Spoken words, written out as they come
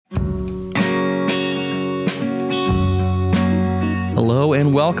Hello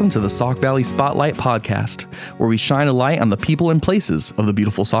and welcome to the Sauk Valley Spotlight Podcast, where we shine a light on the people and places of the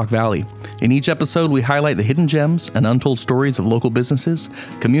beautiful Sauk Valley. In each episode, we highlight the hidden gems and untold stories of local businesses,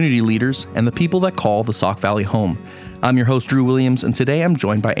 community leaders, and the people that call the Sauk Valley home. I'm your host, Drew Williams, and today I'm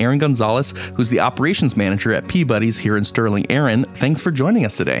joined by Aaron Gonzalez, who's the operations manager at Peabudy's here in Sterling. Aaron, thanks for joining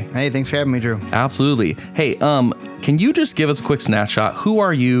us today. Hey, thanks for having me, Drew. Absolutely. Hey, can you just give us a quick snapshot? Who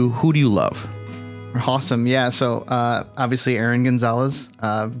are you? Who do you love? Awesome. Yeah. So obviously Aaron Gonzalez,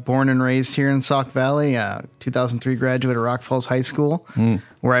 born and raised here in Sauk Valley, 2003 graduate of Rock Falls High School,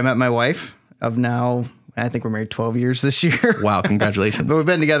 where I met my wife of now, I think we're married 12 years this year. Wow. Congratulations. But we've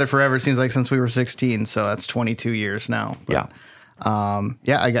been together forever. Seems like since we were 16. So that's 22 years now. But,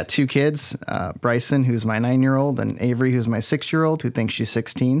 I got two kids, Bryson, who's my 9-year-old, and Avery, who's my 6-year-old, who thinks she's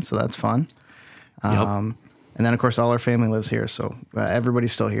 16. So that's fun. And then, of course, all our family lives here. So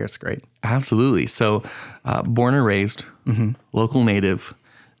everybody's still here. It's great. Absolutely. So born and raised, local native,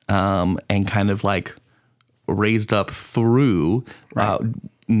 and kind of like raised up through. Right.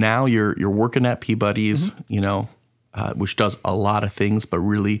 Now you're working at Peabudy's, which does a lot of things, but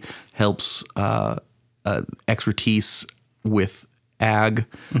really helps expertise with ag,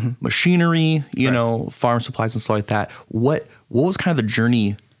 machinery, farm supplies and stuff like that. What was kind of the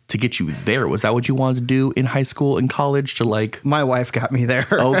journey to get you there? Was that what you wanted to do in high school and college to like? My wife got me there.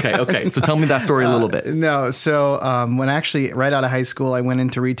 Okay. So tell me that story a little bit. When actually right out of high school, I went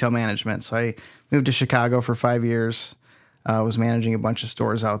into retail management. So I moved to Chicago for 5 years. I was managing a bunch of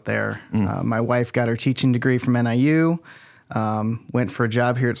stores out there. My wife got her teaching degree from NIU, went for a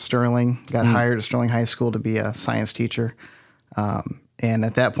job here at Sterling, got hired at Sterling High School to be a science teacher. And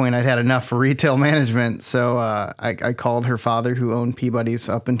at that point, I'd had enough for retail management. So I called her father, who owned Peabudy's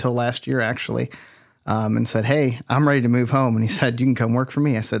up until last year, actually, and said, "Hey, I'm ready to move home." And he said, "You can come work for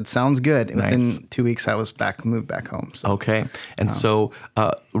me." I said, "Sounds good." And within 2 weeks, I was moved back home. So. Okay. And so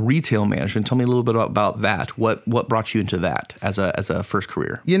retail management, tell me a little bit about that. What brought you into that as a first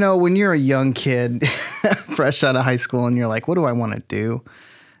career? When you're a young kid, fresh out of high school, and you're like, what do I want to do?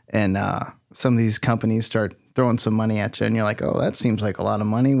 And some of these companies start throwing some money at you, and you're like, oh, that seems like a lot of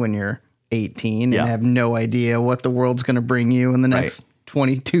money when you're 18 and have no idea what the world's going to bring you in the next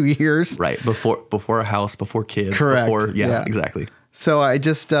 22 years. Right. Before a house, before kids. Correct. Yeah, exactly. So I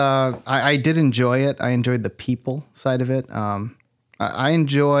just, I did enjoy it. I enjoyed the people side of it. I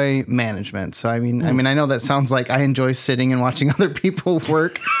enjoy management. So, I know that sounds like I enjoy sitting and watching other people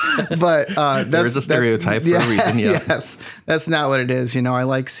work, but there is a stereotype for a reason. Yeah. Yes, that's not what it is. I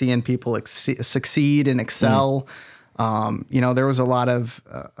like seeing people succeed and excel. There was a lot of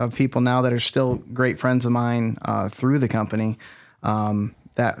people now that are still great friends of mine through the company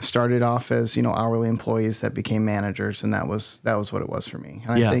that started off as, hourly employees that became managers. And that was what it was for me.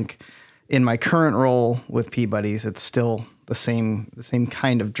 And I think in my current role with Peabudy's, it's still the same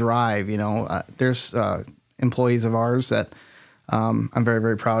kind of drive. There's employees of ours that I'm very,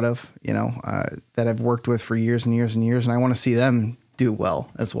 very proud of, that I've worked with for years and years and years. And I want to see them do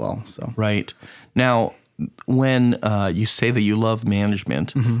well as well. So right. Now, when you say that you love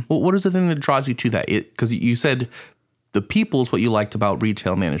management, what is the thing that draws you to that? Because you said the people is what you liked about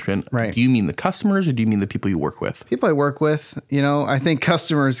retail management. Right. Do you mean the customers or do you mean the people you work with? People I work with, I think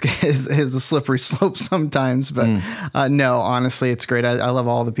customers is a slippery slope sometimes, but no, honestly, it's great. I love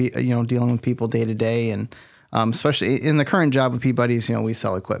all the dealing with people day to day, and especially in the current job with Peabudy's, we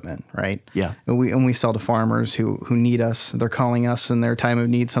sell equipment, right? Yeah. And we sell to farmers who need us. They're calling us in their time of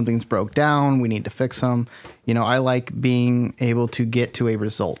need. Something's broke down. We need to fix them. I like being able to get to a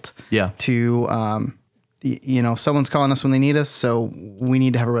result. Yeah. Someone's calling us when they need us, so we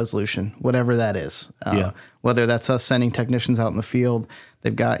need to have a resolution, whatever that is. Whether that's us sending technicians out in the field,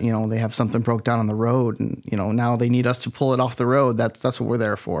 they've got, they have something broke down on the road, and now they need us to pull it off the road. That's what we're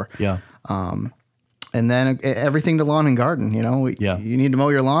there for. Yeah. And then everything to lawn and garden. You need to mow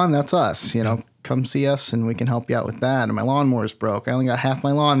your lawn. That's us. Come see us, and we can help you out with that. And my lawnmower's broke. I only got half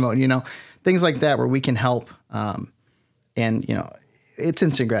my lawn mowed. Things like that where we can help. It's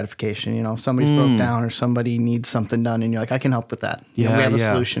instant gratification. Somebody's broke down or somebody needs something done, and you're like, I can help with that. We have a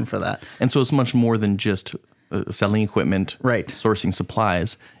solution for that. And so it's much more than just selling equipment, right? Sourcing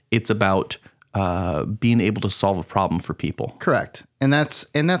supplies. It's about being able to solve a problem for people. Correct. And that's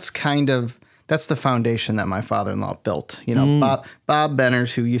the foundation that my father-in-law built. Bob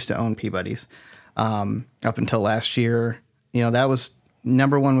Benners, who used to own Peabudy's up until last year, that was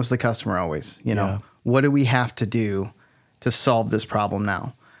number one, was the customer always. What do we have to do to solve this problem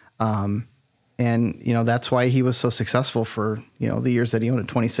now? And that's why he was so successful for, the years that he owned it,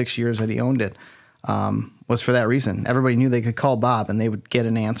 26 years that he owned it, was for that reason. Everybody knew they could call Bob and they would get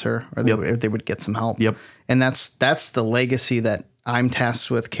an answer, or they would get some help. Yep. And that's the legacy that I'm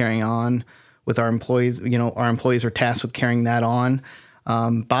tasked with carrying on with our employees. Our employees are tasked with carrying that on.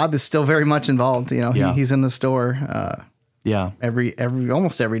 Bob is still very much involved. He's in the store.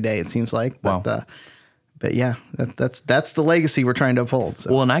 Almost every day it seems like. Wow. But yeah, that's the legacy we're trying to uphold.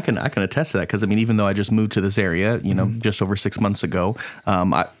 So. Well, and I can attest to that because even though I just moved to this area, just over 6 months ago,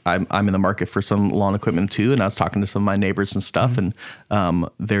 I'm in the market for some lawn equipment too, and I was talking to some of my neighbors and stuff, and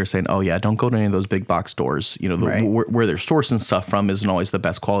they're saying, "Oh yeah, don't go to any of those big box stores. Where they're sourcing stuff from isn't always the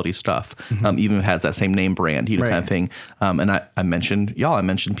best quality stuff. Even if it has that same name brand, kind of thing." And I mentioned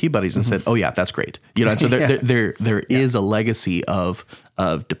Peabudy's and said, "Oh yeah, that's great." And so there is a legacy of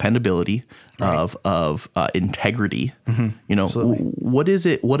dependability. Right. Of integrity, what does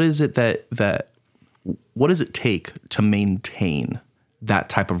it take to maintain that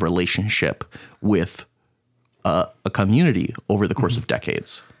type of relationship with a community over the course of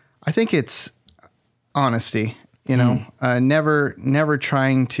decades? I think it's honesty, never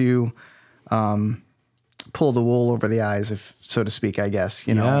trying to pull the wool over the eyes, if so to speak, I guess,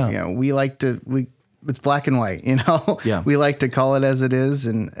 we like to, it's black and white, we like to call it as it is.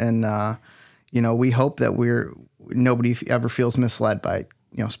 And we hope that nobody ever feels misled by,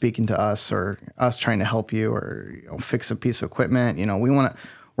 speaking to us or us trying to help you or, fix a piece of equipment.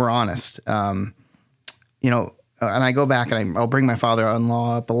 We're honest. And I go back and I'll bring my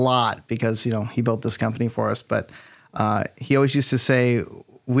father-in-law up a lot because, he built this company for us. But he always used to say,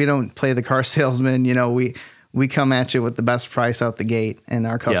 we don't play the car salesman. We come at you with the best price out the gate. And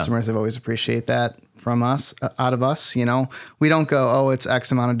our customers have always appreciated that from us, out of us. We don't go, oh, it's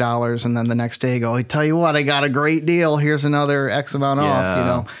X amount of dollars. And then the next day go, I tell you what, I got a great deal. Here's another X amount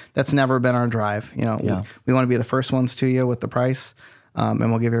off. That's never been our drive. We want to be the first ones to you with the price. And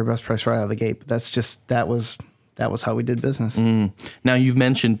we'll give you our best price right out of the gate. But that was how we did business. Now you've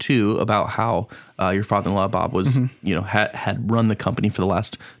mentioned too about how your father-in-law Bob was, had run the company for the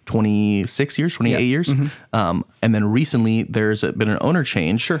last 28 years. And then recently there's been an owner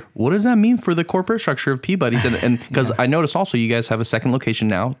change. Sure. What does that mean for the corporate structure of Peabudy's? And because I noticed also you guys have a second location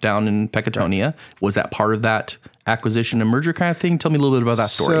now down in Pecatonia. Right. Was that part of that acquisition and merger kind of thing? Tell me a little bit about that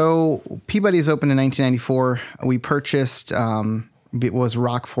story. So Peabudy's opened in 1994. We purchased, it was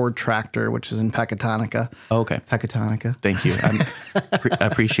Rockford Tractor, which is in Pecatonica. Oh, okay. Pecatonica. Thank you. I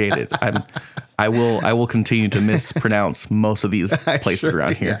appreciate it. I will continue to mispronounce most of these places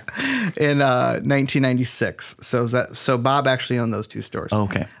around here. Yeah. In 1996. So Bob actually owned those two stores. Oh,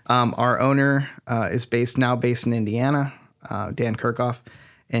 okay. Our owner is based in Indiana, Dan Kirchhoff,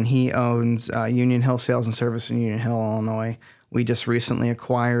 and he owns Union Hill Sales and Service in Union Hill, Illinois. We just recently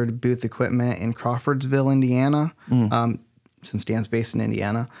acquired Booth Equipment in Crawfordsville, Indiana. Since Dan's based in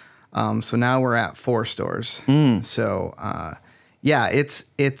Indiana. So now we're at 4 stores. So,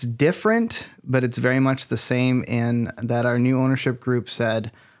 it's different, but it's very much the same in that our new ownership group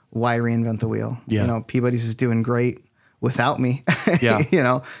said, why reinvent the wheel? Yeah. Peabudy's is doing great without me.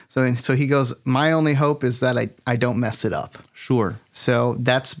 Yeah. So he goes, my only hope is that I don't mess it up. Sure. So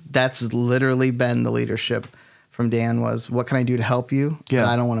that's literally been the leadership from Dan was, what can I do to help you? Yeah. But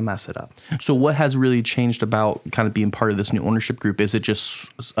I don't want to mess it up. So what has really changed about kind of being part of this new ownership group? Is it just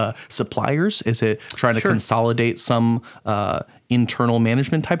suppliers? Is it trying to consolidate some internal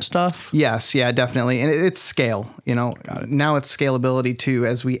management type stuff? Yes. Yeah, definitely. And it's scale, Got it. Now it's scalability too.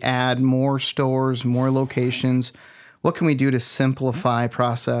 As we add more stores, more locations, what can we do to simplify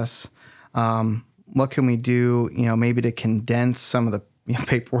process? What can we do, maybe to condense some of the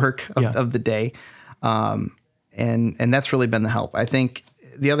paperwork of the day? And that's really been the help. I think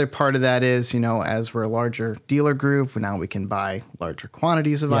the other part of that is, as we're a larger dealer group, now we can buy larger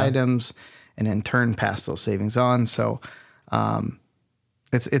quantities of items and in turn pass those savings on. So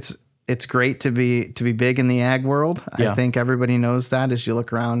it's great to be big in the ag world. I think everybody knows that. As you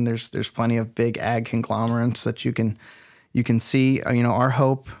look around, there's plenty of big ag conglomerates that you can see. Our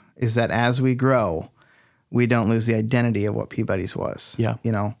hope is that as we grow, we don't lose the identity of what Peabudy's was. Yeah.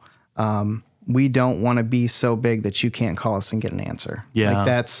 We don't want to be so big that you can't call us and get an answer. Yeah. Like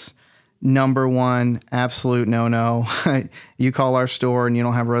that's number one, absolute no. You call our store and you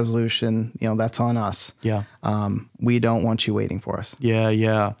don't have a resolution, that's on us. Yeah. We don't want you waiting for us.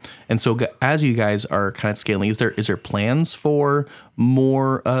 Yeah. And so as you guys are kind of scaling, is there plans for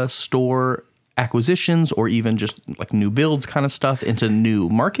more store acquisitions or even just like new builds kind of stuff into new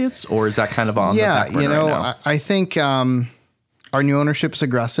markets, or is that kind of on the back burner right now? I think our new ownership is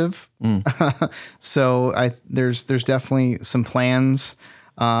aggressive. So there's definitely some plans.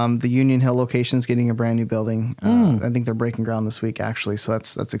 The Union Hill location is getting a brand new building. I think they're breaking ground this week actually. So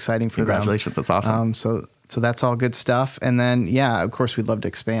that's exciting for Congratulations. them. That's awesome. So that's all good stuff. And then, of course we'd love to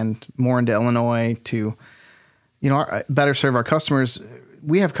expand more into Illinois to, better serve our customers.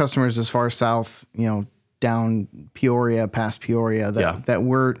 We have customers as far south, down Peoria, past Peoria that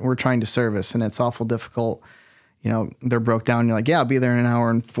we're trying to service, and it's awful difficult. They're broke down. You're like, yeah, I'll be there in an hour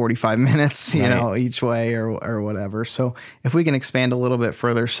and 45 minutes, each way or whatever. So if we can expand a little bit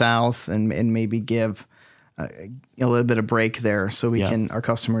further south and maybe give a little bit of break there, so our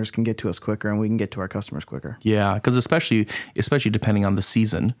customers can get to us quicker and we can get to our customers quicker. Yeah, because especially depending on the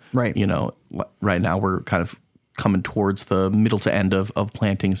season, right? Right now we're kind of coming towards the middle to end of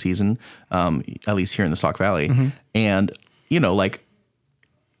planting season, at least here in the Sauk Valley, and you don't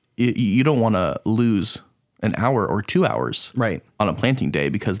want to lose an hour or 2 hours right on a planting day,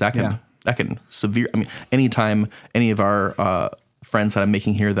 because that can severe. I mean, anytime any of our friends that I'm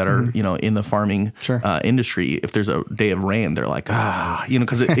making here that are in the farming industry, if there's a day of rain, they're like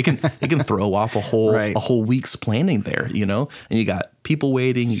because it can throw off a whole week's planting there, and you got people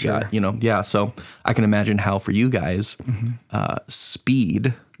waiting, you got so I can imagine how for you guys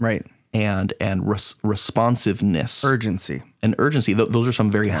speed and responsiveness, urgency. Those are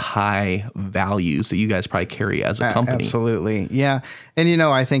some very high values that you guys probably carry as a company. Absolutely. Yeah. And,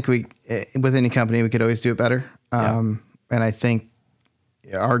 I think with any company, we could always do it better. And I think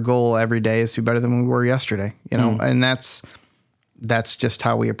our goal every day is to be better than we were yesterday, and that's just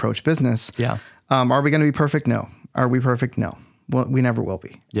how we approach business. Yeah. Are we going to be perfect? No. Are we perfect? No. Well, we never will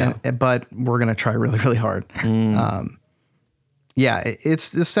be. Yeah. But we're going to try really, really hard.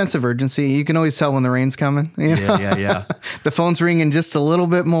 It's this sense of urgency. You can always tell when the rain's coming. Yeah. The phone's ringing just a little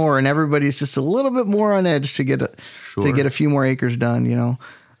bit more, and everybody's just a little bit more on edge to get a few more acres done.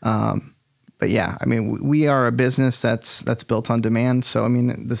 But yeah, I mean, we are a business that's built on demand. So I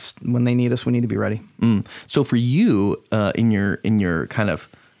mean, when they need us, we need to be ready. So for you, in your kind of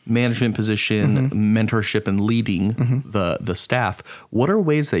management position, mentorship, and leading the staff, what are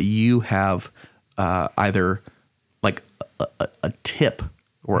ways that you have either like a tip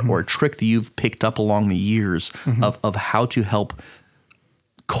or a trick that you've picked up along the years of how to help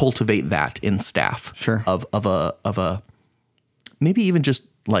cultivate that in staff? Sure. Of a maybe even just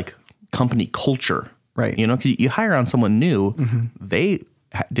like company culture, right? 'Cause you hire on someone new, they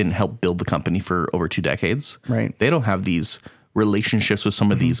didn't help build the company for over 2 decades, right? They don't have these relationships with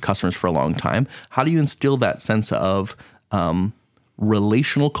some of these customers for a long time. How do you instill that sense of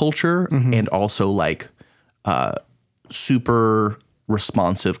relational culture and also like super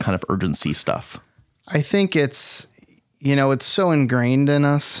responsive kind of urgency stuff? I think it's so ingrained in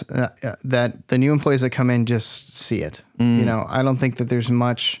us that the new employees that come in just see it. I don't think that there's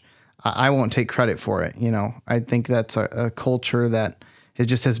much. I won't take credit for it. I think that's a culture that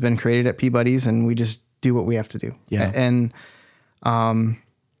has been created at Peabudy's, and we just do what we have to do. Yeah. And, I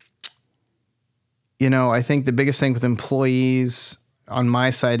think the biggest thing with employees on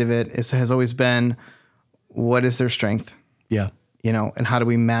my side of it has always been, what is their strength? Yeah. And how do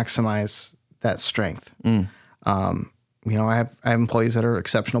we maximize that strength? I have employees that are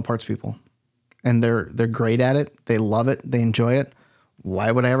exceptional parts people, and they're great at it. They love it. They enjoy it.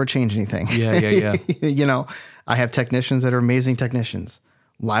 Why would I ever change anything? Yeah. I have technicians that are amazing technicians.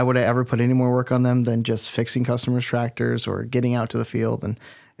 Why would I ever put any more work on them than just fixing customers' tractors or getting out to the field and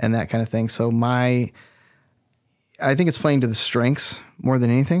that kind of thing? So I think it's playing to the strengths more than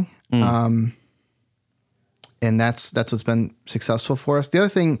anything. And that's what's been successful for us. The other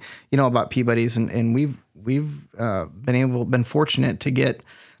thing, about Peabudy's, and we've been fortunate to get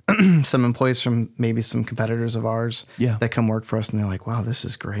some employees from maybe some competitors of ours that come work for us, and they're like, wow, this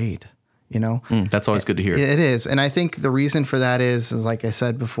is great. That's always good to hear. It is. And I think the reason for that is like I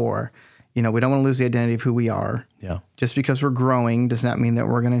said before, we don't want to lose the identity of who we are. Yeah. Just because we're growing does not mean that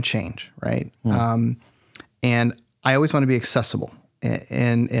we're going to change. Right. And I always want to be accessible.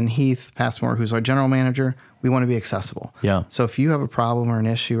 And Heath Passmore, who's our general manager, we want to be accessible. Yeah. So if you have a problem or an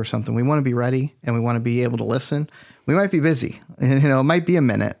issue or something, we want to be ready and we want to be able to listen. We might be busy, it might be a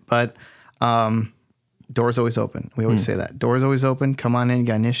minute, but door's always open. We always say that. Door's always open. Come on in. You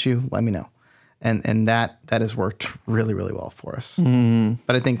got an issue, let me know. And that has worked really, really well for us.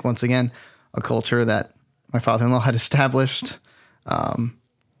 But I think, once again, a culture that my father-in-law had established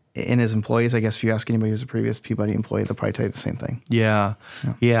in his employees. I guess if you ask anybody who's a previous Peabody employee, they'll probably tell you the same thing. Yeah.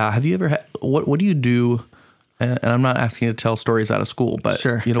 Have you ever had, what do you do? And I'm not asking you to tell stories out of school, but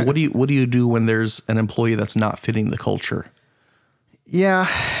sure. What do you do when there's an employee that's not fitting the culture? Yeah.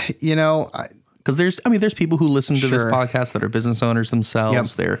 Because there's people who listen to this podcast that are business owners themselves. Yep.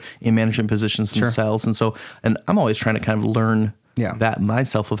 They're in management positions themselves. And I'm always trying to kind of learn that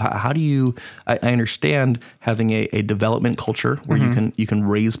myself of how do you, I understand having a development culture where you can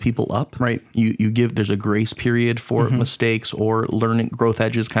raise people up. Right. There's a grace period for mistakes or learning growth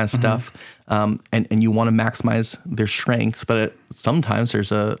edges kind of stuff. And you want to maximize their strengths, but sometimes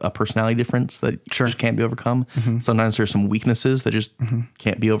there's a personality difference that just can't be overcome. Sometimes there's some weaknesses that just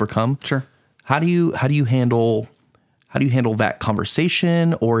can't be overcome. Sure. How do you handle that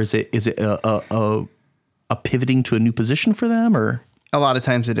conversation, or is it a pivoting to a new position for them, or? A lot of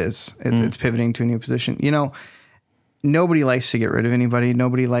times it is. It's pivoting to a new position. Nobody likes to get rid of anybody.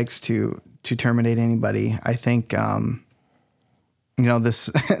 Nobody likes to terminate anybody. I think, the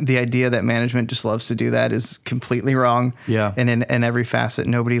idea that management just loves to do that is completely wrong. Yeah. And in every facet,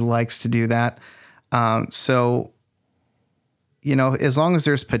 nobody likes to do that. So, as long as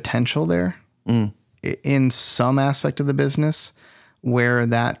there's potential there in some aspect of the business where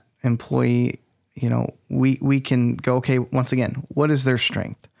that employee, we can go, okay, once again, what is their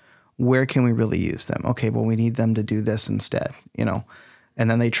strength? Where can we really use them? Okay, well, we need them to do this instead, and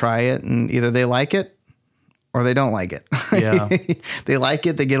then they try it and either they like it or they don't like it. Yeah. They like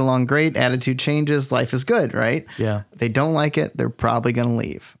it. They get along great. Attitude changes. Life is good. Right. Yeah. They don't like it. They're probably going to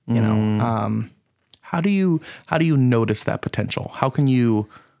leave, How do you notice that potential? How can you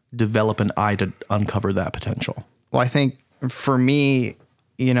develop an eye to uncover that potential? Well, I think for me,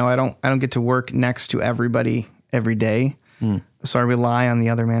 I don't get to work next to everybody every day. So I rely on the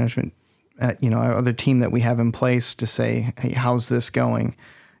other management, other team that we have in place to say, hey, how's this going?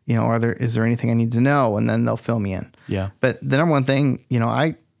 Is there anything I need to know? And then they'll fill me in. Yeah. But the number one thing,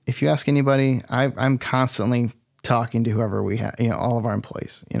 if you ask anybody, I'm constantly talking to whoever we have, all of our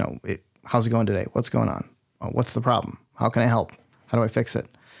employees, how's it going today? What's going on? What's the problem? How can I help? How do I fix it?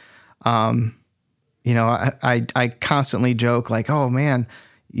 I constantly joke like, oh man,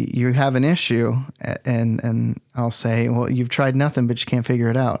 you have an issue, and I'll say, well, you've tried nothing, but you can't figure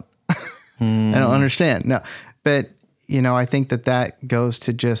it out. I don't understand. No, but I think that goes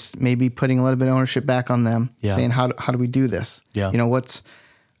to just maybe putting a little bit of ownership back on them, saying, how do we do this? Yeah.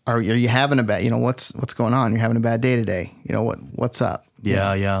 Are you having a bad, what's going on? You're having a bad day today. What's up?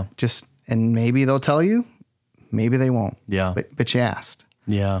 Yeah. Yeah. And maybe they'll tell you, maybe they won't. Yeah. But you asked.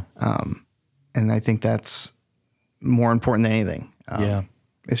 Yeah. And I think that's more important than anything.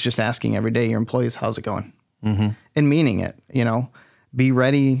 It's just asking every day your employees, how's it going? And meaning it, be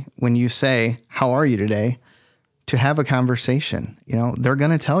ready when you say, how are you today? To have a conversation. They're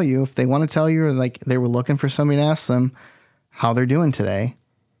going to tell you if they want to tell you, or like they were looking for somebody to ask them how they're doing today.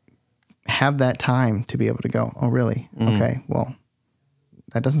 Have that time to be able to go, oh, really? Okay, well,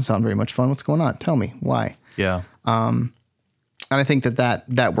 that doesn't sound very much fun. What's going on? Tell me why. Yeah. And I think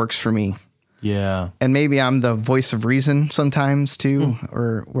that works for me. Yeah. And maybe I'm the voice of reason sometimes too,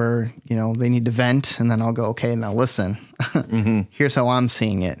 or where, they need to vent, and then I'll go, okay, now listen, here's how I'm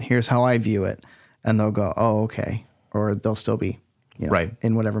seeing it. Here's how I view it. And they'll go, oh, okay. Or they'll still be, right,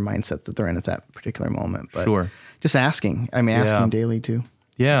 in whatever mindset that they're in at that particular moment. But just asking, asking daily too.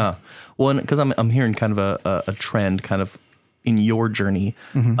 Yeah. Well, because I'm hearing kind of a trend kind of in your journey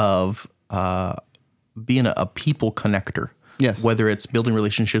of being a people connector. Yes. Whether it's building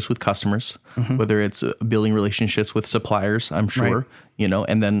relationships with customers, whether it's building relationships with suppliers, I'm sure,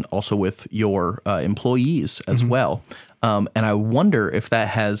 and then also with your employees as well. And I wonder if that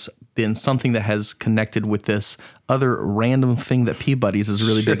has been something that has connected with this other random thing that Peabudy's is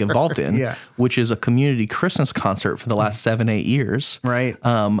really big involved in, which is a community Christmas concert for the last 7-8 years. Right.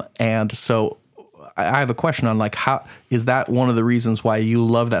 And so I have a question on how is that one of the reasons why you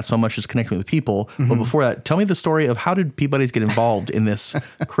love that so much is connecting with people. But before that, tell me the story of how did Peabudy's get involved in this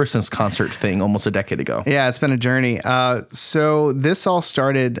Christmas concert thing almost a decade ago? Yeah, it's been a journey. So this all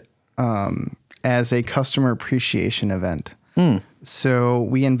started as a customer appreciation event. So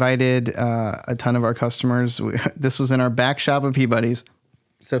we invited a ton of our customers. This was in our back shop of Peabudy's.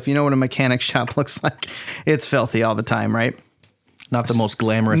 So if you know what a mechanic shop looks like, it's filthy all the time, right? Not the most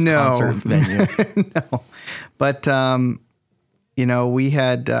glamorous concert venue. No. But,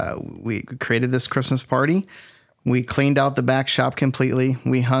 we created this Christmas party. We cleaned out the back shop completely.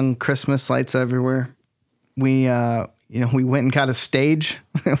 We hung Christmas lights everywhere. We went and got a stage.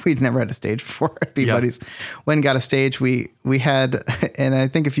 We'd never had a stage before at Peabudy's. Went and got a stage. We had, and I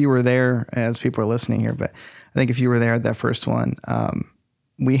think if you were there, as people are listening here, but I think if you were there at that first one,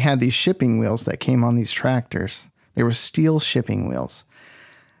 we had these shipping wheels that came on these tractors. They were steel shipping wheels.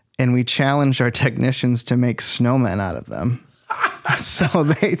 And we challenged our technicians to make snowmen out of them. So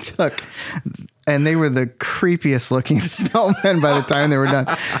they took And they were the creepiest looking snowmen by the time they were done.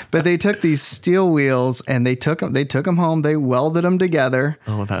 But they took these steel wheels and they took them home. They welded them together.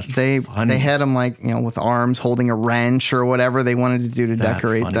 Oh, that's funny. They had them with arms holding a wrench or whatever they wanted to do to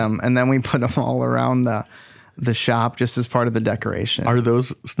decorate them. And then we put them all around the shop just as part of the decoration. Are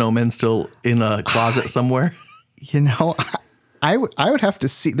those snowmen still in a closet somewhere? I would have to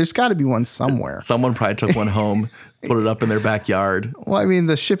see. There's got to be one somewhere. Someone probably took one home, put it up in their backyard. Well, I mean,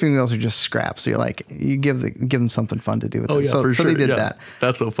 the shipping wheels are just scraps. So you give them something fun to do with it. Yeah, so sure. they did that.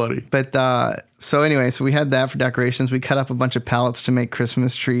 That's so funny. But so anyway, so we had that for decorations. We cut up a bunch of pallets to make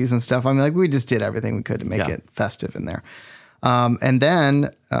Christmas trees and stuff. I mean, we just did everything we could to make it festive in there. And then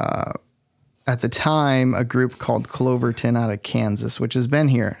at the time, a group called Cloverton out of Kansas, which has been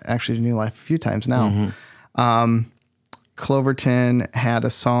here actually to New Life a few times now. Cloverton had a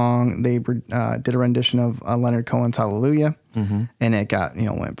song. They did a rendition of Leonard Cohen's Hallelujah, and it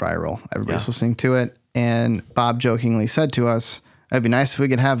went viral. Everybody's listening to it. And Bob jokingly said to us, "It'd be nice if we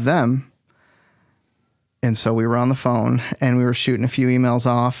could have them." And so we were on the phone and we were shooting a few emails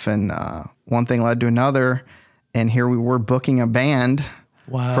off, and one thing led to another. And here we were booking a band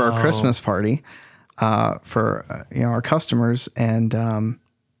for our Christmas party for our customers, and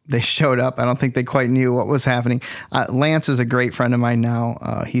they showed up. I don't think they quite knew what was happening. Lance is a great friend of mine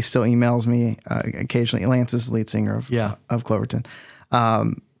now. He still emails me occasionally. Lance is the lead singer of Cloverton.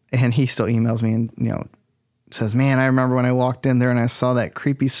 And he still emails me and, says, "Man, I remember when I walked in there and I saw that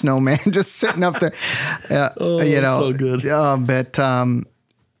creepy snowman just sitting up there." So good. But then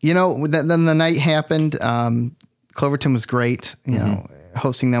the night happened. Cloverton was great.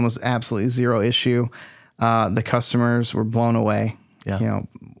 Hosting them was absolutely zero issue. The customers were blown away. Yeah.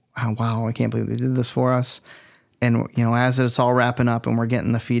 Wow, I can't believe they did this for us. And, as it's all wrapping up and we're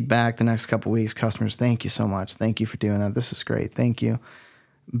getting the feedback the next couple of weeks, customers, "Thank you so much. Thank you for doing that. This is great. Thank you."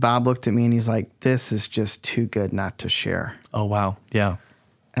 Bob looked at me and he's like, "This is just too good not to share." Oh, wow. Yeah.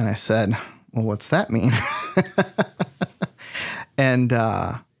 And I said, "Well, what's that mean?" And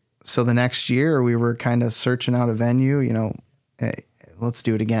so the next year we were kind of searching out a venue, hey, let's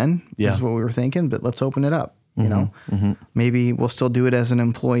do it again. Yeah. Is what we were thinking, but let's open it up. Maybe we'll still do it as an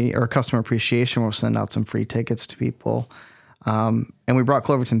employee or customer appreciation. We'll send out some free tickets to people. And we brought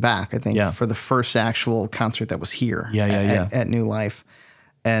Cloverton back, I think, for the first actual concert that was here at New Life.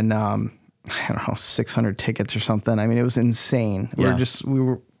 And, I don't know, 600 tickets or something. I mean, it was insane. Yeah. We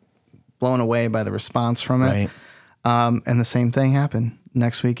were blown away by the response from it. Right. And the same thing happened.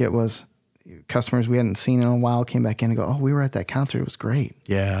 Next week it was customers we hadn't seen in a while came back in and go, "Oh, we were at that concert. It was great.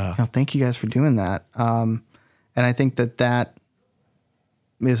 Yeah. Thank you guys for doing that." And I think that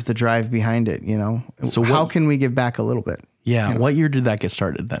is the drive behind it, So how can we give back a little bit? Yeah. What year did that get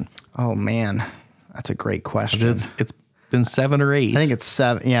started then? Oh man, that's a great question. It's been 7 or 8. I think it's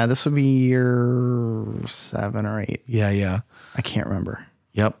 7. Yeah. This would be year 7 or 8. Yeah. I can't remember.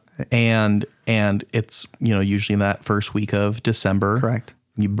 Yep. And it's, usually that first week of December. Correct.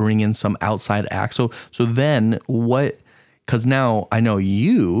 You bring in some outside acts. So then because now I know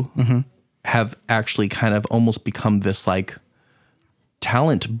you have actually kind of almost become this like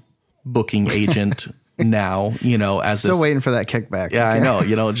talent booking agent now, as still waiting for that kickback. Yeah, I know.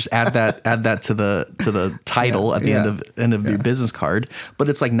 Just add that to the title at the end of your business card. But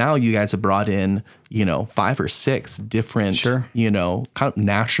it's like now you guys have brought in 5 or 6 different kind of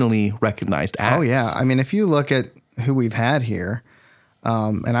nationally recognized acts. Oh yeah, I mean if you look at who we've had here,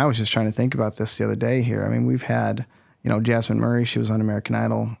 and I was just trying to think about this the other day here. I mean we've had Jasmine Murray. She was on American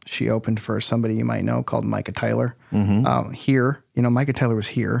Idol. She opened for somebody you might know called Micah Tyler. Here, Micah Tyler was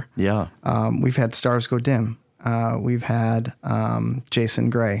here. Yeah. We've had Stars Go Dim. We've had Jason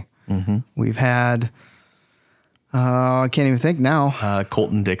Gray. We've had I can't even think now.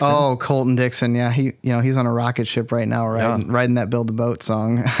 Colton Dixon. Oh, Colton Dixon. Yeah, he's on a rocket ship right now, riding that Build a Boat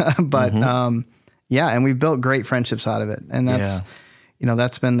song. But and we've built great friendships out of it, and that's.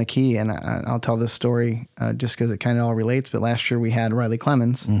 That's been the key. And I'll tell this story just because it kind of all relates. But last year we had Riley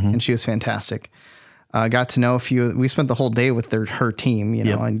Clemens, and she was fantastic. Got to know a few. We spent the whole day with her team.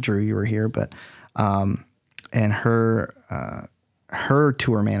 And Drew, you were here, but and her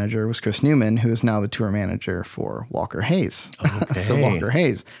tour manager was Chris Newman, who is now the tour manager for Walker Hayes. Okay. So Walker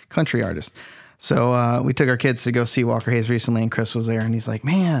Hayes, country artist. So we took our kids to go see Walker Hayes recently, and Chris was there, and he's like,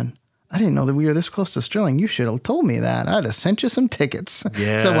 "Man, I didn't know that we were this close to Sterling. You should have told me that. I'd have sent you some tickets."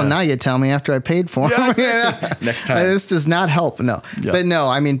 Yeah. So, well, now you tell me after I paid for them. Next time. This does not help. No. Yeah. But no,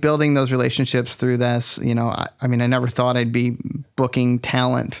 I mean, building those relationships through this, I never thought I'd be booking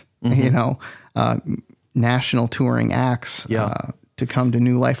talent, national touring acts to come to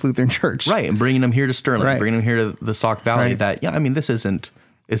New Life Lutheran Church. Right. And bringing them here to Sterling, bringing them here to the Sauk Valley this isn't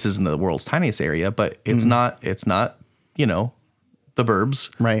this isn't the world's tiniest area, but it's not, you know, the burbs,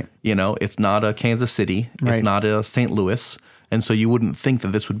 right? You know, it's not a Kansas City, right. It's not a St. Louis. And so you wouldn't think that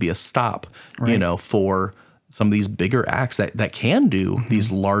this would be a stop, you know, for some of these bigger acts that can do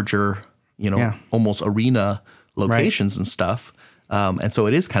these larger, you know, almost arena locations and stuff. And so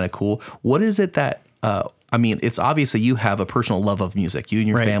it is kind of cool. What is it that, I mean, it's obviously you have a personal love of music. You and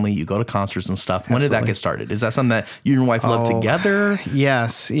your family, you go to concerts and stuff. When did that get started? Is that something that you and your wife love together?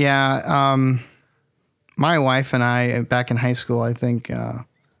 Yes. Yeah. My wife and I, back in high school, I think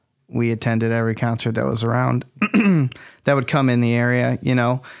we attended every concert that was around that would come in the area, you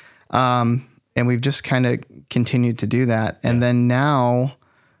know, and we've just kind of continued to do that. And then now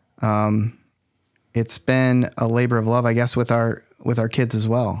it's been a labor of love, I guess, with our kids as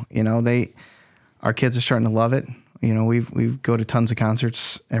well. You know, our kids are starting to love it. You know, we go to tons of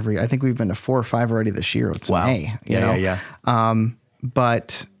concerts I think we've been to 4 or 5 already this year. It's May, you know? Yeah.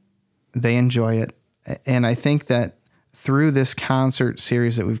 But they enjoy it. And I think that through this concert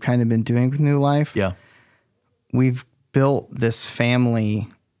series that we've kind of been doing with New Life, we've built this family,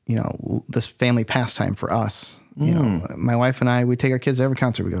 you know, this family pastime for us. You know, my wife and I, we take our kids to every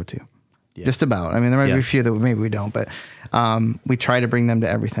concert we go to. Just about. I mean, there might be a few that maybe we don't, but we try to bring them to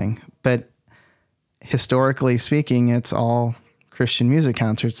everything. But historically speaking, it's all Christian music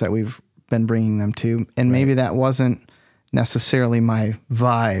concerts that we've been bringing them to. And maybe that wasn't necessarily my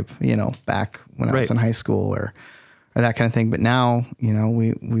vibe, you know, back when I was in high school or that kind of thing. But now, you know,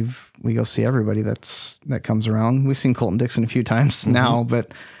 we go see everybody that comes around. We've seen Colton Dixon a few times now,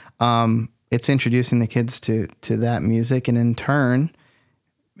 but it's introducing the kids to that music, and in turn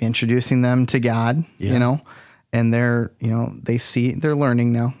introducing them to God, you know, and they're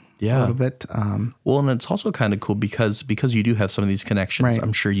learning now. A little bit. Well, and it's also kind of cool because you do have some of these connections.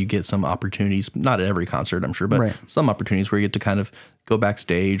 I'm sure you get some opportunities, not at every concert, I'm sure, but some opportunities where you get to kind of go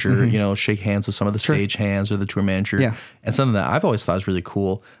backstage or, you know, shake hands with some of the stage hands or the tour manager. Yeah. And something that I've always thought is really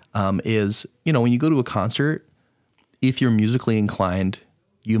cool is, you know, when you go to a concert, if you're musically inclined,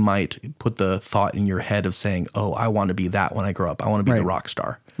 you might put the thought in your head of saying, oh, I want to be that when I grow up. I want to be the rock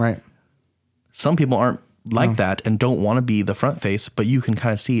star. Right. Some people aren't like that and don't want to be the front face, but you can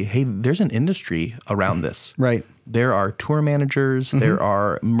kind of see, hey, there's an industry around this. Right. There are tour managers, there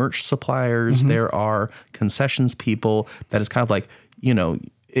are merch suppliers, there are concessions people that is kind of like, you know,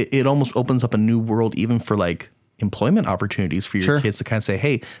 it almost opens up a new world even for like employment opportunities for your kids to kind of say,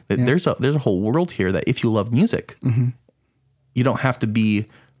 hey, there's a whole world here that if you love music, you don't have to be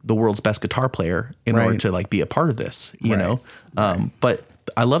the world's best guitar player in order to like be a part of this, you know? But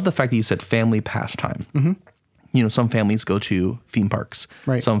I love the fact that you said family pastime. You know, some families go to theme parks.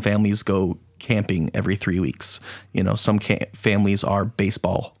 Some families go camping every 3 weeks. You know, some families are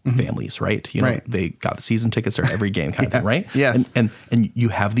baseball families, right? You know, they got the season tickets or every game kind of thing, right? Yes. And you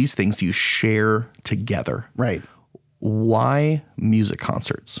have these things you share together. Right. Why music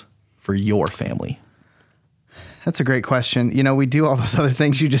concerts for your family? That's a great question. You know, we do all those other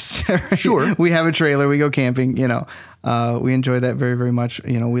things you just said. Right? Sure. We have a trailer. We go camping, you know. We enjoy that very, very much.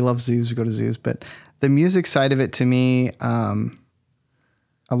 You know, we love zoos. We go to zoos. But the music side of it, to me, a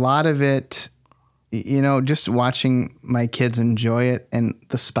lot of it, you know, just watching my kids enjoy it and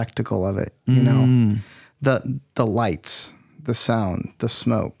the spectacle of it, you know, the lights, the sound, the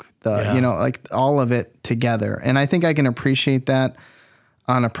smoke, you know, like all of it together. And I think I can appreciate that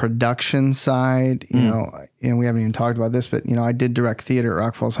on a production side. You know, and we haven't even talked about this, but, you know, I did direct theater at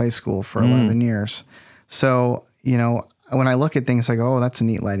Rock Falls High School for 11 years. So, you know, when I look at things like, oh, that's a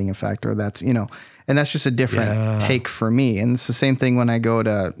neat lighting effect, or that's, you know, and that's just a different take for me. And it's the same thing when I go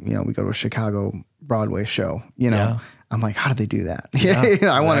to, you know, we go to a Chicago Broadway show, you know, I'm like, how do they do that? You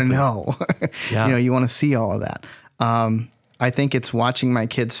know, I want to know, you know, you want to see all of that. I think it's watching my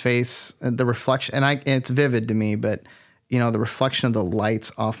kid's face, the reflection, and it's vivid to me, but, you know, the reflection of the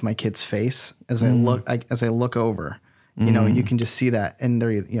lights off my kid's face as I look over, you know, you can just see that. And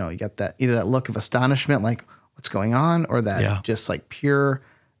there, you know, you got that, either that look of astonishment, like what's going on, or that just like pure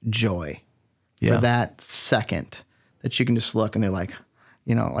joy for that second that you can just look and they're like,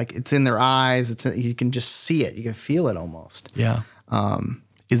 you know, like it's in their eyes. You can just see it. You can feel it almost. Yeah.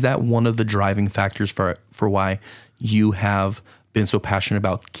 Is that one of the driving factors for why you have been so passionate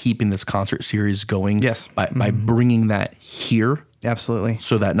about keeping this concert series going? Yes. By bringing that here. Absolutely.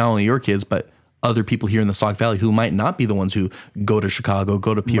 So that not only your kids, but other people here in the Sauk Valley who might not be the ones who go to Chicago,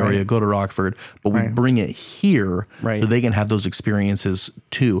 go to Peoria, go to Rockford, but we bring it here so they can have those experiences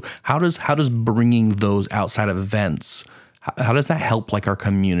too. How does bringing those outside of events, how does that help like our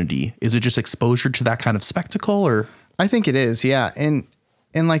community? Is it just exposure to that kind of spectacle, or? I think it is. Yeah. And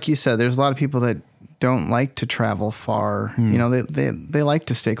like you said, there's a lot of people that don't like to travel far. You know, they like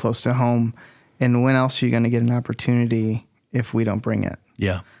to stay close to home. And when else are you going to get an opportunity if we don't bring it?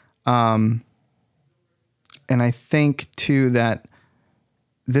 Yeah. And I think too that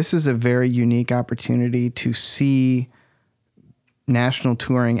this is a very unique opportunity to see national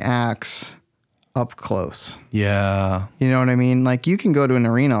touring acts up close. Yeah. You know what I mean? Like, you can go to an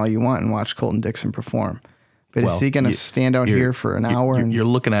arena all you want and watch Colton Dixon perform. But is he going to stand out here for an hour? You're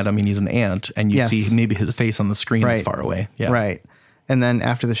looking at him and he's an ant, and you see maybe his face on the screen that's far away. Yeah. Right. And then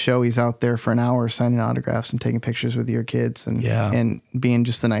after the show, he's out there for an hour signing autographs and taking pictures with your kids and being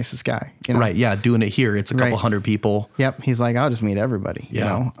just the nicest guy. You know? Right. Yeah. Doing it here, it's a couple hundred people. Yep. He's like, I'll just meet everybody.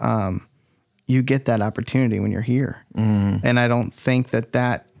 Yeah. You know, you get that opportunity when you're here. And I don't think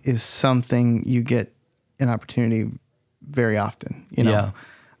that is something you get an opportunity very often, you know. Yeah.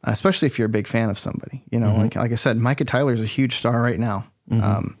 Especially if you're a big fan of somebody, you know, like I said, Micah Tyler's a huge star right now.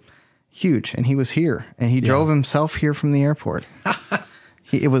 Huge. And he was here and he drove himself here from the airport.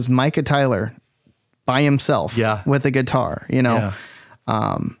 It was Micah Tyler by himself with a guitar, you know.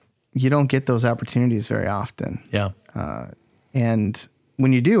 You don't get those opportunities very often. Yeah. And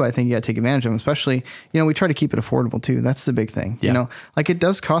when you do, I think you got to take advantage of them, especially, you know, we try to keep it affordable too. That's the big thing. You know, like, it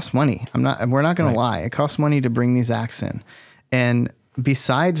does cost money. We're not going to lie. It costs money to bring these acts in. And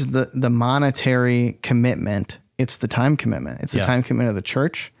besides the monetary commitment, it's the time commitment. It's the time commitment of the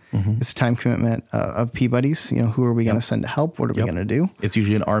church. It's the time commitment of Peabudy's. You know, who are we going to send to help? What are we going to do? It's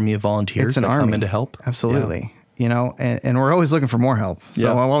usually an army of volunteers that come in to help. Absolutely. You know, and we're always looking for more help.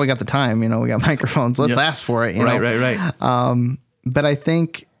 So while we got the time, you know, we got microphones, let's ask for it. You know? Right. But I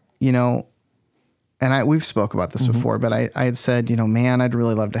think, you know, and we've spoke about this before, but I had said, you know, man, I'd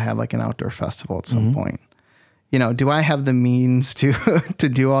really love to have like an outdoor festival at some point. You know, do I have the means to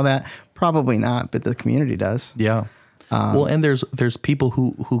do all that? Probably not, but the community does. Yeah. Well, and there's people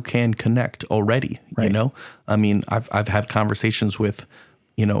who can connect already. You know, I mean, I've had conversations with,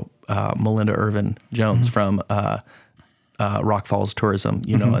 you know, Melinda Irvin Jones from Rock Falls Tourism,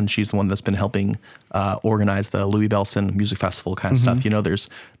 you know, and she's the one that's been helping organize the Louis Belson Music Festival kind of stuff. You know, there's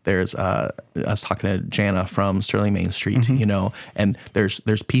I was talking to Jana from Sterling Main Street, you know, and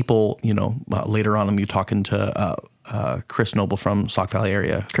there's people, you know, later on I'm going to be talking to Chris Noble from Sauk Valley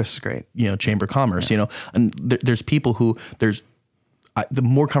area. Chris is great. You know, Chamber of Commerce, you know, and there's people who the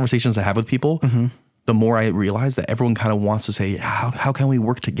more conversations I have with people, the more I realize that everyone kind of wants to say, how can we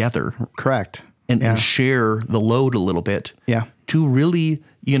work together? Correct. And share the load a little bit to really,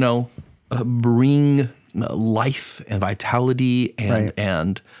 you know, bring life and vitality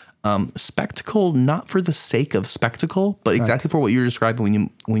and spectacle, not for the sake of spectacle, but exactly for what you were describing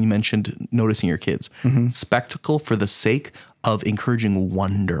when you mentioned noticing your kids. Spectacle for the sake of encouraging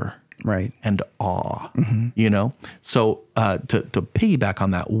wonder and awe, you know? So to piggyback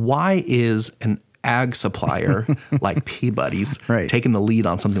on that, why is an ag supplier like Peabudy's taking the lead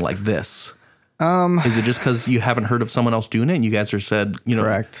on something like this? Is it just because you haven't heard of someone else doing it and you guys are said, you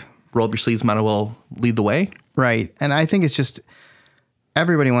know, roll up your sleeves, might as well lead the way? Right. And I think it's just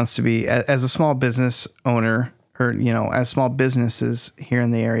everybody wants to be, as a small business owner or, you know, as small businesses here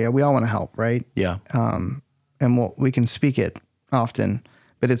in the area, we all want to help, right? Yeah. And we can speak it often,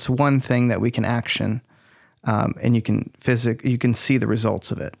 but it's one thing that we can action and you can see the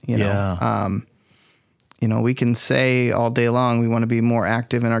results of it, you know? You know, we can say all day long we want to be more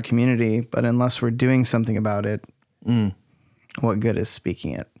active in our community, but unless we're doing something about it, what good is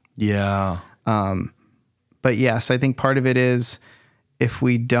speaking it? Yeah. But yes, I think part of it is if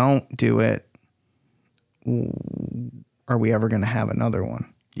we don't do it, are we ever going to have another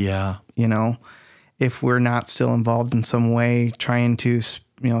one? Yeah. You know, if we're not still involved in some way trying to,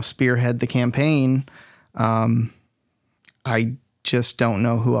 you know, spearhead the campaign, I just don't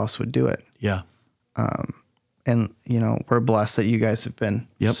know who else would do it. Yeah. And, you know, we're blessed that you guys have been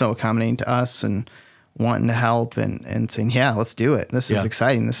so accommodating to us and wanting to help and saying, yeah, let's do it. This is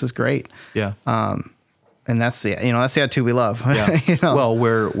exciting. This is great. Yeah. And that's the attitude we love. Yeah. You know? Well,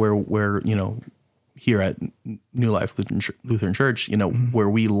 we're, you know, here at New Life Lutheran Church, you know, where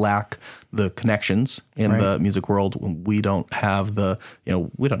we lack the connections in the music world, we don't have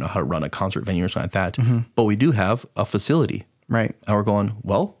we don't know how to run a concert venue or something like that, but we do have a facility. Right. And we're going,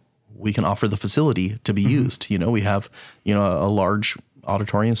 well, we can offer the facility to be used. You know, we have, you know, a large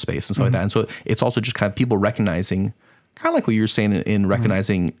auditorium space and stuff like that. And so it's also just kind of people recognizing, kind of like what you're saying in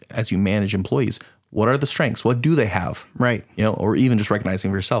recognizing as you manage employees, what are the strengths? What do they have? Right. Or even just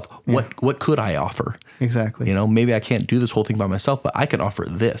recognizing for yourself, what could I offer? Exactly. Maybe I can't do this whole thing by myself, but I can offer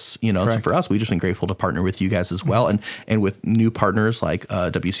this, So for us, we've just been grateful to partner with you guys as well. And with new partners like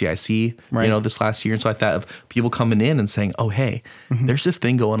WCIC, this last year and stuff like that, of people coming in and saying, oh, hey, there's this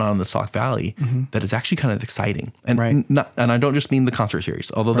thing going on in the Sauk Valley that is actually kind of exciting. And and I don't just mean the concert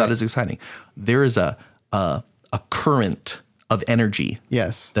series, although that is exciting. There is a current of energy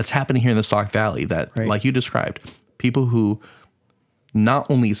that's happening here in the Sauk Valley that, like you described, people who not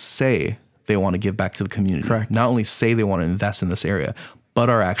only say they want to give back to the community, not only say they want to invest in this area, but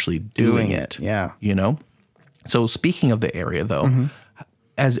are actually doing it. Yeah. So speaking of the area though,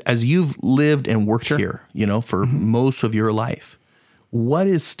 as you've lived and worked here, for most of your life, what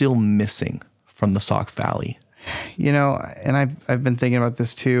is still missing from the Sauk Valley? And I've been thinking about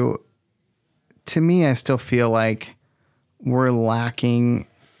this too. To me, I still feel like we're lacking,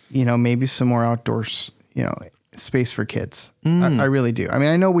 maybe some more outdoors, space for kids. I really do. I mean,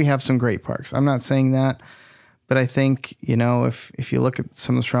 I know we have some great parks. I'm not saying that, but I think, if you look at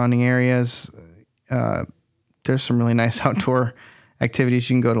some of the surrounding areas, there's some really nice outdoor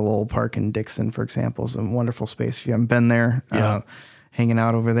activities. You can go to Lowell Park in Dixon, for example. It's a wonderful space. If you haven't been there, hanging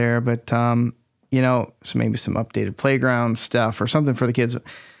out over there, but, so maybe some updated playground stuff or something for the kids.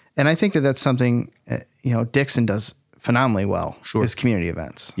 And I think that that's something, Dixon does phenomenally well. Is community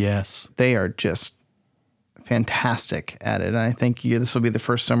events. Yes. They are just fantastic at it. And I think this will be the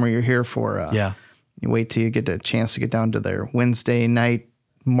first summer you're here for. You wait till you get a chance to get down to their Wednesday night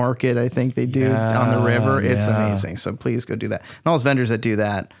market. I think they do on the river. It's amazing. So please go do that. And all those vendors that do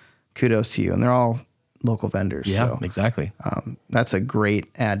that, kudos to you. And they're all local vendors. Yeah, so, exactly. That's a great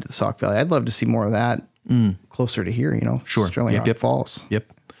add to the Sauk Valley. I'd love to see more of that closer to here, Sterling Rock Falls.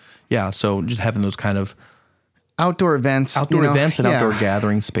 Yep. Yeah. So just having those kind of outdoor events and outdoor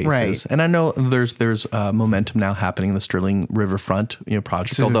gathering spaces. Right. And I know there's momentum now happening in the Sterling Riverfront,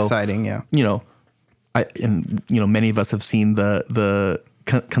 project. This is exciting. Yeah. Many of us have seen the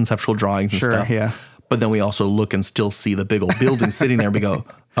conceptual drawings and stuff. Yeah. But then we also look and still see the big old building sitting there. And we go,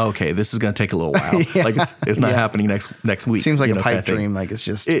 okay, this is going to take a little while. Like it's not happening next week. Seems like a pipe dream. Like it's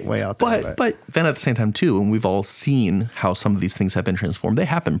just way out there. But then at the same time too, and we've all seen how some of these things have been transformed. They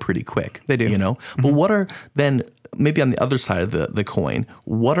happen pretty quick. They do. But what are then maybe on the other side of the coin,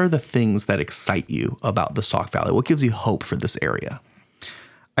 what are the things that excite you about the Sauk Valley? What gives you hope for this area?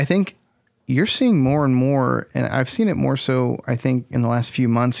 I think you're seeing more and more, and I've seen it more so, I think, in the last few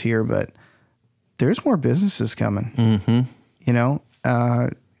months here, but there's more businesses coming, and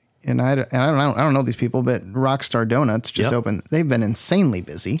I don't know these people, but Rockstar Donuts just opened. They've been insanely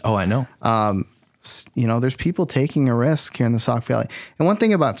busy. Oh, I know. There's people taking a risk here in the Sauk Valley. And one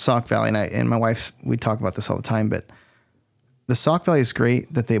thing about Sauk Valley, and my wife, we talk about this all the time, but the Sauk Valley is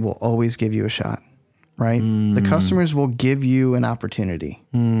great that they will always give you a shot, right? The customers will give you an opportunity,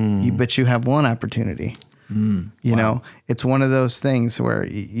 but you have one opportunity. It's one of those things where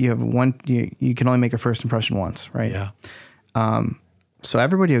you have one, you can only make a first impression once, right? Yeah. So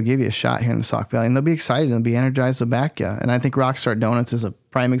everybody will give you a shot here in the Sauk Valley, and they'll be excited and they'll be energized to back you. And I think Rockstar Donuts is a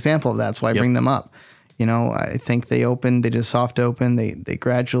prime example of that. That's why I bring them up. I think they did a soft open. They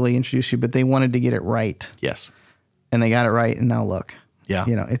gradually introduced you, but they wanted to get it right. Yes. And they got it right. And now look,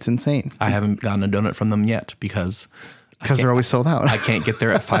 it's insane. I haven't gotten a donut from them yet because they're always sold out. I can't get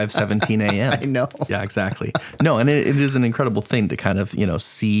there at 5:17 a.m. I know. Yeah, exactly. No, and it is an incredible thing to kind of,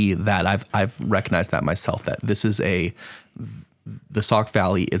 see that. I've recognized that myself, that this is the Sauk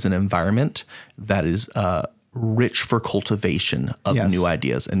Valley is an environment that is rich for cultivation of new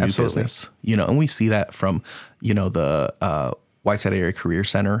ideas and new business. And we see that from, the Whiteside Area Career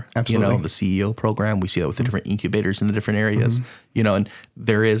Center, the CEO program. We see that with the different incubators in the different areas, and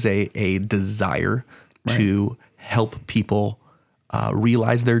there is a desire to help people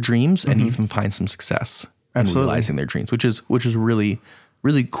realize their dreams and even find some success in realizing their dreams, which is really,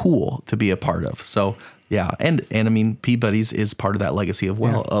 really cool to be a part of. So yeah. And I mean, Peabudy's is part of that legacy of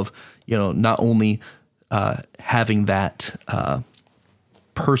not only having that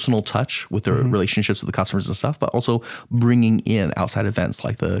personal touch with the relationships with the customers and stuff, but also bringing in outside events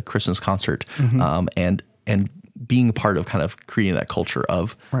like the Christmas concert, and being a part of kind of creating that culture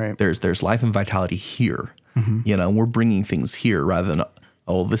of there's life and vitality here, and we're bringing things here rather than,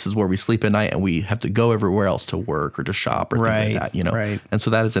 this is where we sleep at night and we have to go everywhere else to work or to shop or things like that, And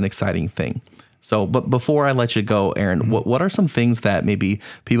so that is an exciting thing. So, but before I let you go, Aaron, what are some things that maybe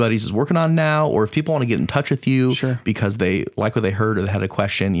Peabudy's is working on now, or if people want to get in touch with you because they like what they heard or they had a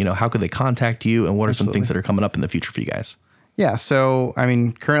question, how could they contact you, and what are some things that are coming up in the future for you guys? Yeah. So, I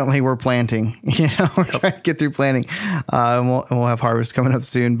mean, currently we're planting, we're trying to get through planting, and we'll have harvest coming up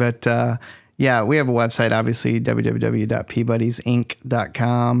soon, but, Yeah, we have a website, obviously,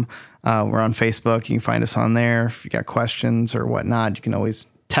 www.peabudiesinc.com. We're on Facebook. You can find us on there. If you got questions or whatnot, you can always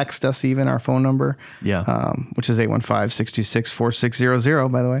text us, even our phone number, which is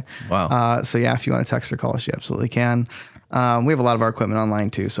 815-626-4600, by the way. Wow. So yeah, if you want to text or call us, you absolutely can. We have a lot of our equipment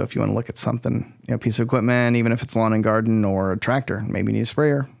online too. So if you want to look at something, piece of equipment, even if it's lawn and garden or a tractor, maybe you need a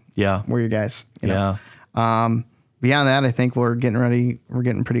sprayer. Yeah. We're your guys. Yeah. Beyond that, I think we're getting ready. We're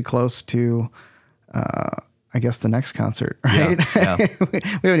getting pretty close to, I guess, the next concert, right? Yeah. We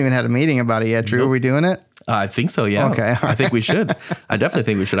haven't even had a meeting about it yet. Drew, Nope. Are we doing it? I think so. Yeah. Okay. I think we should. I definitely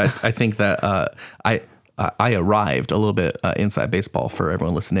think we should. I think that I arrived a little bit inside baseball for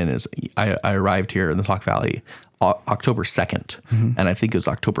everyone listening. Is I arrived here in the Sauk Valley October 2nd, and I think it was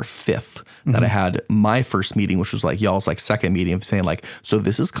October 5th that I had my first meeting, which was like y'all's like second meeting of saying like, so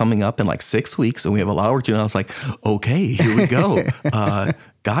this is coming up in like 6 weeks, and we have a lot of work to do. And I was like, okay, here we go.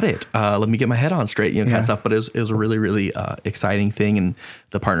 Got it. Let me get my head on straight, kind of stuff. But it was a really, really exciting thing. And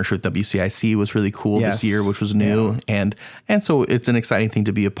the partnership with WCIC was really cool this year, which was new. Yeah. And so it's an exciting thing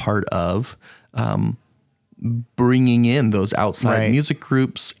to be a part of, bringing in those outside music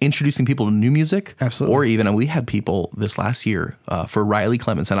groups, introducing people to new music. Absolutely. Or even, and we had people this last year for Riley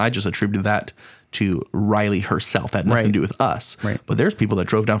Clements, and I just attributed that to Riley herself. That had nothing to do with us. Right. But there's people that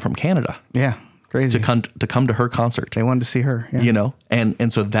drove down from Canada. Yeah. Crazy. To come to her concert. They wanted to see her,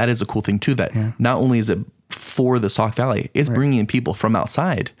 and so that is a cool thing too, that not only is it for the Sauk Valley, it's bringing in people from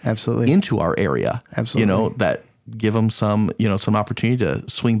outside into our area, that give them some opportunity to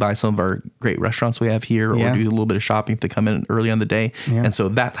swing by some of our great restaurants we have here, or do a little bit of shopping if they come in early on the day. Yeah. And so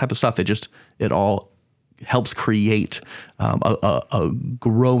that type of stuff, it all helps create a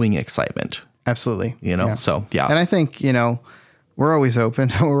growing excitement. Absolutely. So yeah. And I think, we're always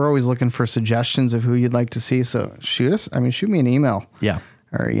open. We're always looking for suggestions of who you'd like to see. So shoot me an email. Yeah.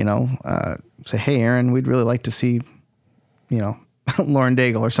 Or, say, hey, Aaron, we'd really like to see, Lauren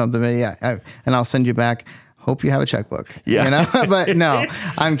Daigle or something. And I'll send you back. Hope you have a checkbook. Yeah. But no,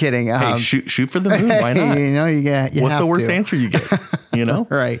 I'm kidding. Hey, shoot for the moon. Why not? What's the worst answer you get?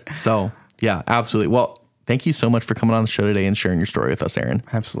 Right. So yeah, absolutely. Well, thank you so much for coming on the show today and sharing your story with us, Aaron.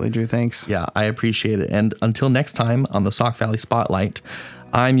 Absolutely, Drew. Thanks. Yeah, I appreciate it. And until next time on the Sauk Valley Spotlight,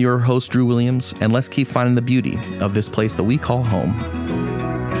 I'm your host, Drew Williams, and let's keep finding the beauty of this place that we call home.